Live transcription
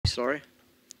story.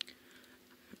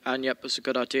 And yep, it's a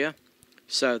good idea.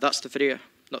 So that's the video.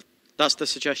 That's the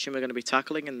suggestion we're going to be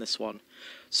tackling in this one.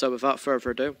 So without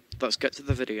further ado, let's get to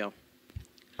the video.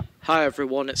 Hi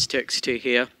everyone, it's TxT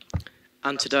here.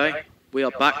 And today, we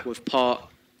are back with part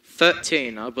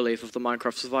 13, I believe, of the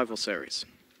Minecraft Survival series.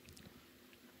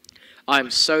 I'm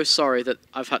so sorry that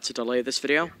I've had to delay this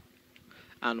video.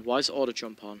 And why is auto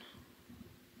jump on?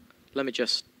 Let me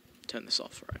just turn this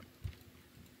off, right?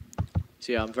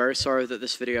 So yeah, I'm very sorry that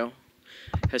this video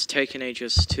has taken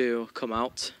ages to come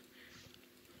out.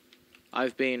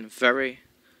 I've been very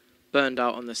burned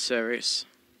out on this series.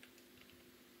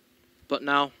 But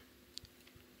now,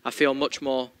 I feel much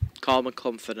more calm and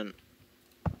confident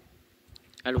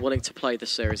and willing to play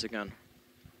this series again.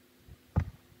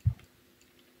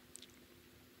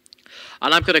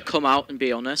 And I'm going to come out and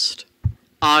be honest.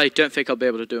 I don't think I'll be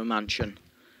able to do a mansion.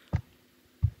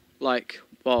 Like,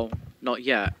 well, not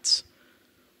yet.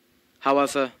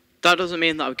 However, that doesn't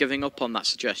mean that I'm giving up on that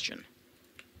suggestion.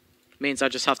 It means I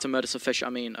just have to murder some fish.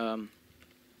 It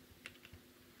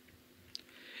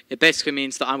basically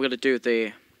means that I'm going to do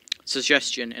the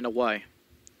suggestion in a way.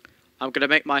 I'm going to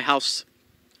make my house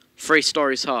 3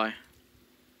 stories high.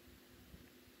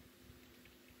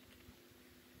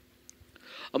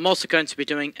 I'm also going to be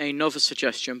doing another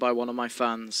suggestion by one of my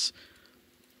fans.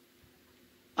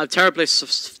 I'm terribly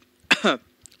sorry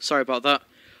about that.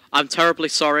 I'm terribly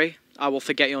sorry. I will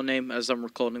forget your name as I'm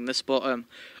recording this, but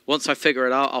once I figure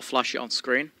it out, I'll flash it on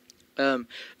screen.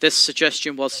 This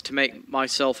suggestion was to make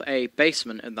myself a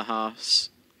basement in the house.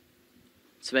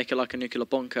 To make it like a nuclear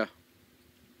bunker.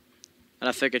 And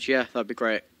I figured, yeah, that'd be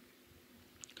great.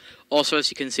 Also,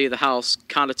 as you can see, the house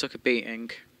kind of took a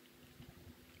beating.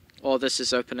 Or this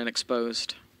is open and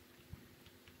exposed.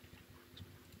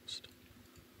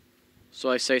 So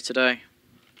I say today,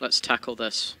 let's tackle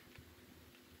this.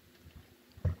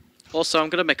 Also, I'm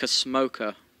going to make a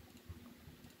smoker.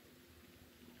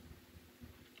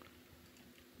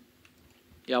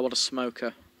 Yeah, I want a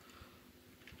smoker.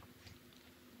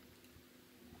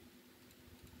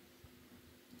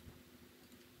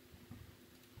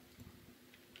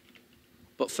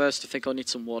 But first, I think I'll need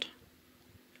some wood.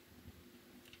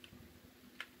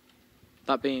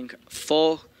 That being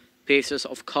 4 pieces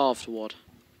of carved wood.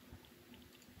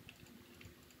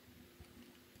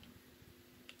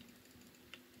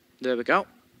 There we go.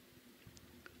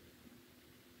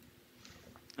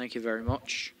 Thank you very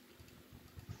much.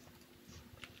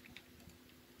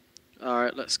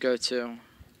 Alright, let's go to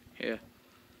here.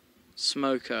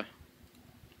 Smoker.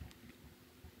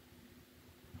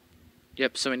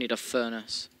 Yep, so we need a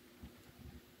furnace.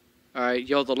 Alright,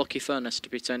 you're the lucky furnace to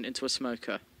be turned into a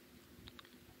smoker.